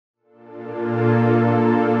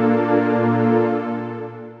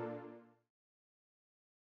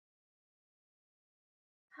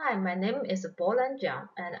Hi, my name is Bolan Jiang,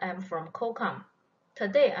 and I'm from Qualcomm.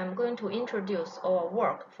 Today, I'm going to introduce our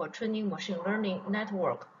work for training machine learning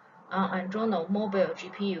network on Adreno Mobile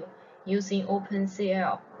GPU using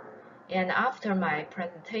OpenCL. And after my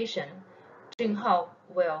presentation, Jeng-Hau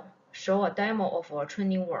will show a demo of our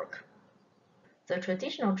training work. The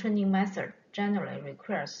traditional training method generally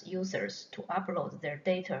requires users to upload their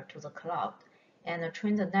data to the cloud and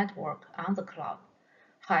train the network on the cloud.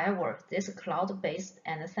 However, this cloud-based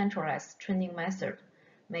and centralized training method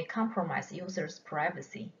may compromise users'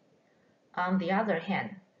 privacy. On the other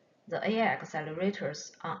hand, the AI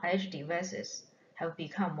accelerators on edge devices have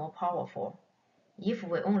become more powerful. If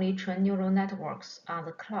we only train neural networks on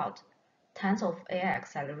the cloud, tons of AI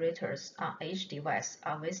accelerators on edge device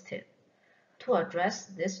are wasted. To address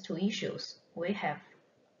these two issues, we have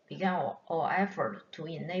begun our effort to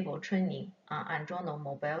enable training on Adreno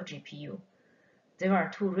Mobile GPU. There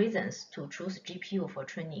are two reasons to choose GPU for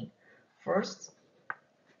training. First,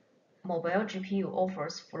 mobile GPU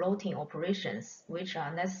offers floating operations which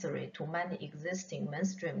are necessary to many existing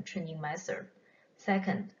mainstream training methods.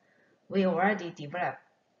 Second, we already developed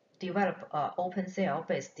an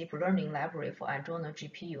OpenCL-based deep learning library for Adreno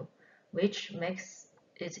GPU, which makes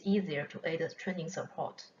it easier to aid training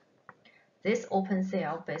support. This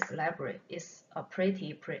OpenCL-based library is a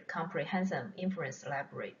pretty comprehensive inference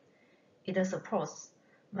library. It supports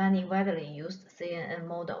many widely used CNN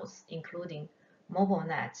models, including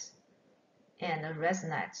MobileNet and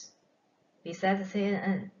ResNet. Besides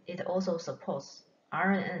CNN, it also supports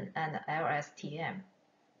RNN and LSTM.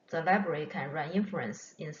 The library can run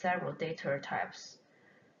inference in several data types,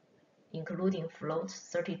 including float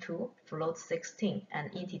 32, float 16,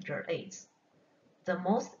 and integer 8. The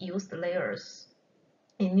most used layers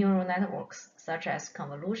in neural networks, such as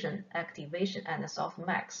convolution, activation, and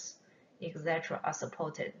softmax, etc., are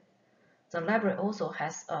supported. The library also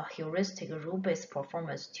has a heuristic rule-based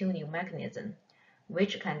performance tuning mechanism,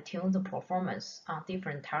 which can tune the performance on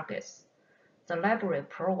different targets. The library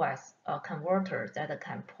provides a converter that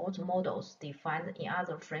can port models defined in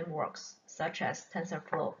other frameworks, such as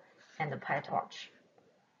TensorFlow and PyTorch.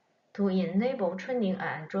 To enable training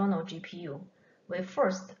on Adreno GPU, we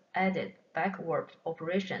first added backward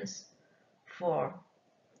operations for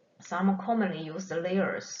some commonly used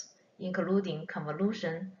layers, including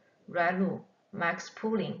convolution, ReLU, max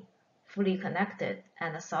pooling, fully connected,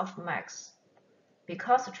 and softmax.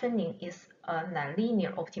 Because training is a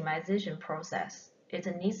nonlinear optimization process, it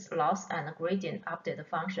needs loss and gradient update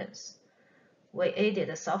functions. We added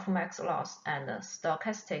softmax loss and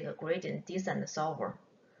stochastic gradient descent solver.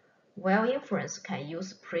 While inference can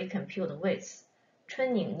use pre-compute weights,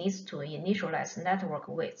 training needs to initialize network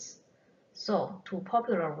weights. So, two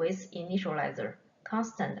popular weights initializer,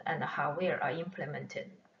 constant and Xavier, are implemented.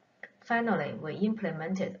 Finally, we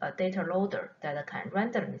implemented a data loader that can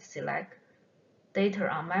randomly select data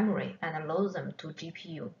on memory and load them to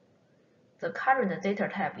GPU. The current data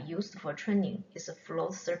type used for training is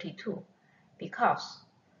float 32 because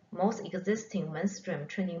most existing mainstream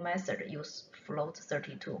training methods use float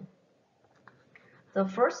 32. The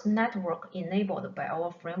first network enabled by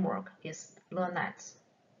our framework is LeNet.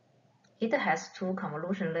 It has two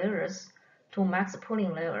convolution layers, two max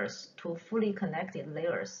pooling layers, two fully connected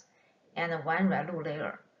layers, and one ReLU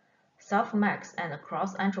layer. Softmax and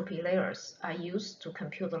cross-entropy layers are used to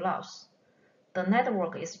compute loss. The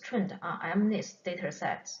network is trained on MNIST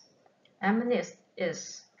datasets. MNIST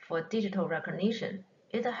is for digital recognition.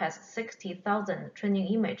 It has 60,000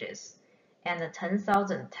 training images and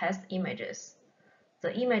 10,000 test images.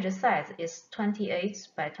 The image size is 28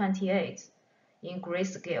 by 28 in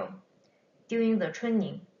grayscale. During the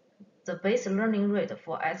training, the base learning rate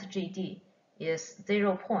for SGD is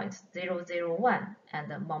 0.001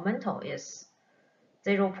 and the momentum is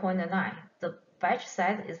 0.9. The batch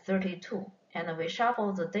size is 32, and we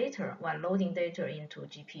shuffle the data while loading data into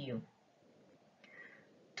GPU.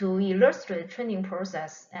 To illustrate training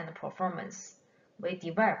process and performance, we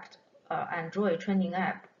developed an Android training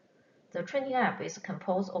app. The training app is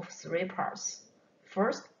composed of three parts.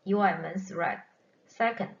 First, UI main thread.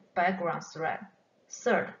 Second, background thread.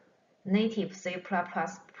 Third, native C++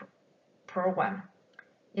 program.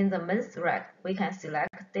 In the main thread, we can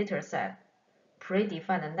select dataset,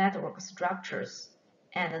 predefined network structures,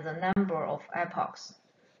 and the number of epochs.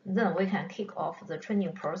 Then we can kick off the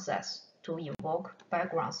training process to invoke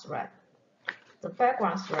background thread. The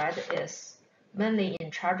background thread is mainly in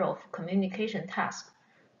charge of communication tasks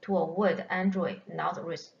to avoid Android not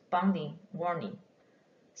responding warning.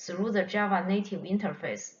 Through the Java native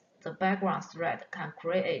interface, the background thread can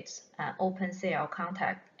create an OpenCL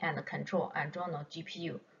contact and control Adreno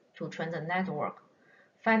GPU to train the network.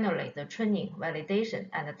 Finally, the training, validation,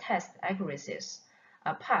 and test accuracies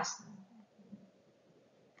are passed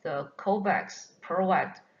the callbacks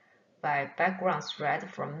provided by background thread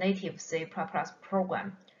from native C++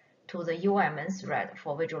 program to the UI main thread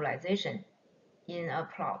for visualization in a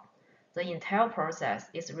plot. The entire process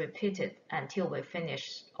is repeated until we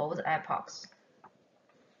finish all the epochs.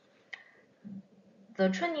 The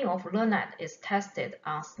training of LearnNet is tested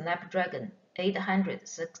on Snapdragon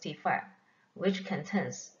 865, which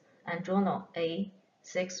contains Adreno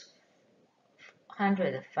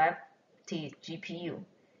A650 GPU.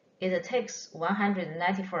 It takes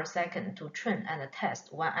 194 seconds to train and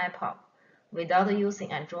test one epoch without using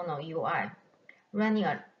Adreno UI. Running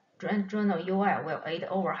Adreno UI will add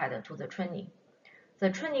overhead to the training.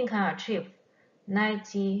 The training can achieve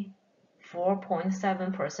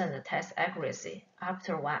 94.7% test accuracy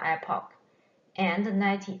after one epoch and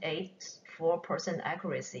 98.4%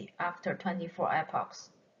 accuracy after 24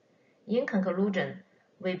 epochs. In conclusion,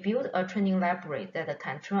 we built a training library that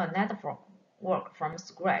can train a network from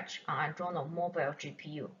scratch on Adreno Mobile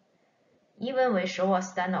GPU. Even we show a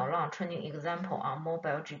standalone training example on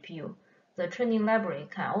mobile GPU, the training library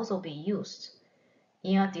can also be used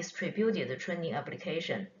in a distributed training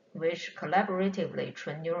application, which collaboratively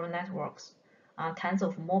train neural networks on tens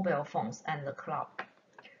of mobile phones and the cloud.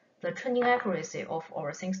 The training accuracy of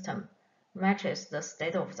our system matches the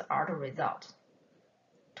state-of-the-art result.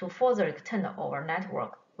 To further extend our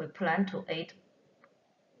network, we plan to add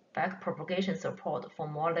backpropagation support for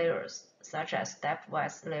more layers, such as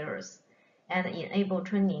stepwise layers, and enable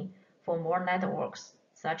training for more networks,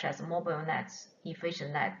 such as mobile nets,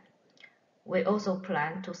 efficient net. We also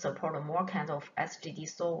plan to support more kinds of SGD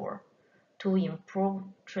solver. To improve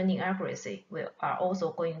training accuracy, we are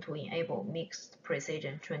also going to enable mixed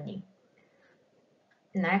precision training.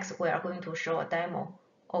 Next, we are going to show a demo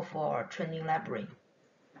of our training library.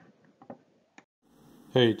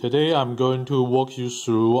 Hey, today I'm going to walk you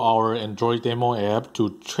through our Android demo app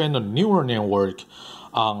to train a neural network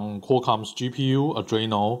on Qualcomm's GPU,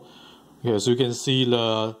 Adreno. Okay, as you can see,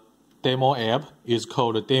 the demo app is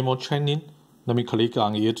called Demo Training. Let me click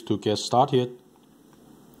on it to get started.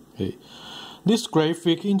 Okay. This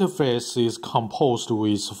graphic interface is composed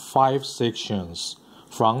with 5 sections.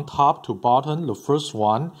 From top to bottom, the first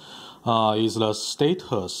one is the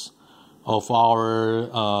status of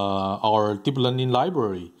our deep learning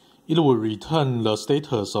library. It will return the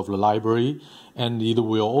status of the library, and it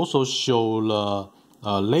will also show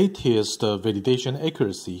the latest validation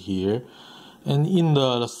accuracy here. And in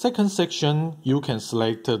the second section, you can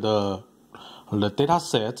select the data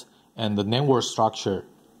set and the network structure.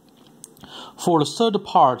 For the third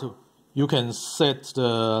part, you can set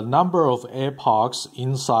the number of epochs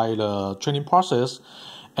inside the training process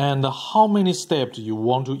and how many steps you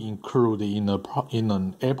want to include in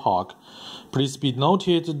an epoch. Please be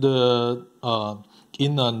noted in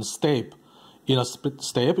a step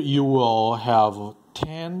you will have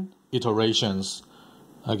 10 iterations.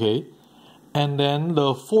 Okay, and then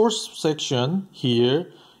the fourth section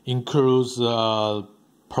here includes a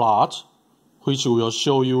plot, which will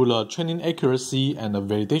show you the training accuracy and the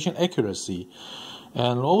validation accuracy,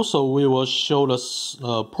 and also we will show the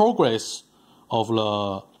progress of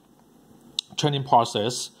the training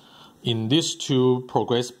process in these 2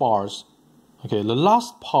 progress bars. Okay, the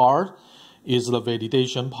last part is the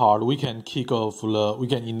validation part. We can enable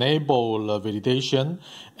the validation,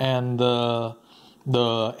 and the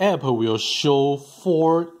app will show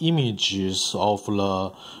 4 images of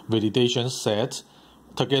the validation set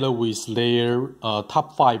together with their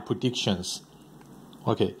top 5 predictions.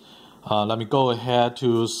 Okay, let me go ahead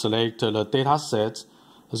to select the data set.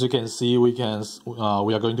 As you can see, we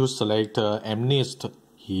are going to select MNIST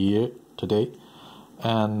here today,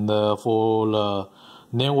 and for the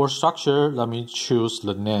network structure, let me choose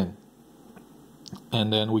the name,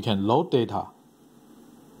 and then we can load data.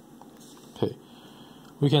 Okay,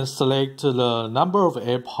 we can select the number of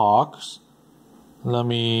epochs. Let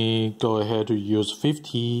me go ahead to use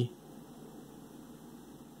 50,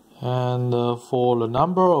 and for the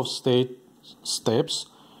number of steps,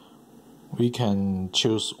 we can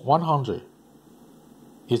choose 100.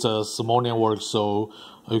 It's a small network, so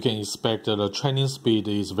you can expect that the training speed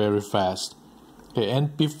is very fast. Okay,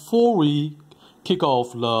 and before we kick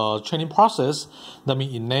off the training process, let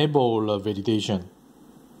me enable the validation.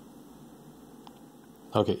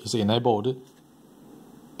 Okay, it's enabled.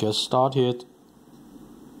 Get started.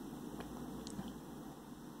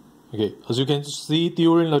 Okay, as you can see,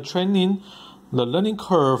 during the training, the learning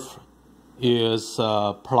curve is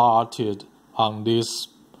plotted on this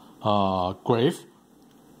graph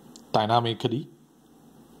dynamically.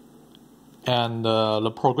 and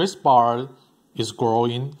the progress bar is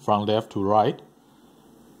growing from left to right.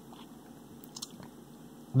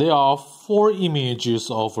 There are 4 images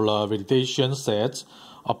of the validation set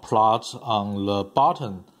applied on the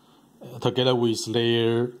bottom, together with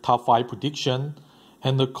their top 5 prediction,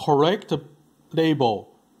 and the correct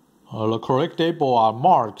label. The correct label are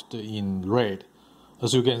marked in red.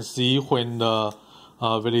 As you can see, when the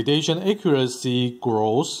validation accuracy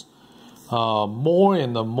grows, more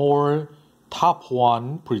and more top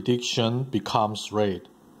 1 prediction becomes red.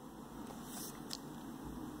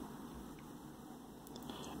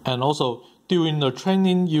 And also, during the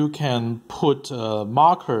training, you can put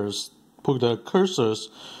markers, put the cursors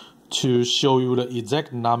to show you the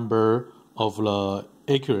exact number of the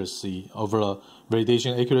accuracy, of the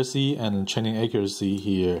validation accuracy and training accuracy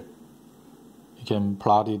here. You can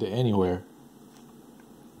plot it anywhere.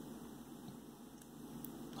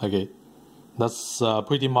 Okay, that's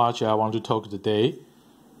pretty much I want to talk today.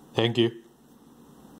 Thank you.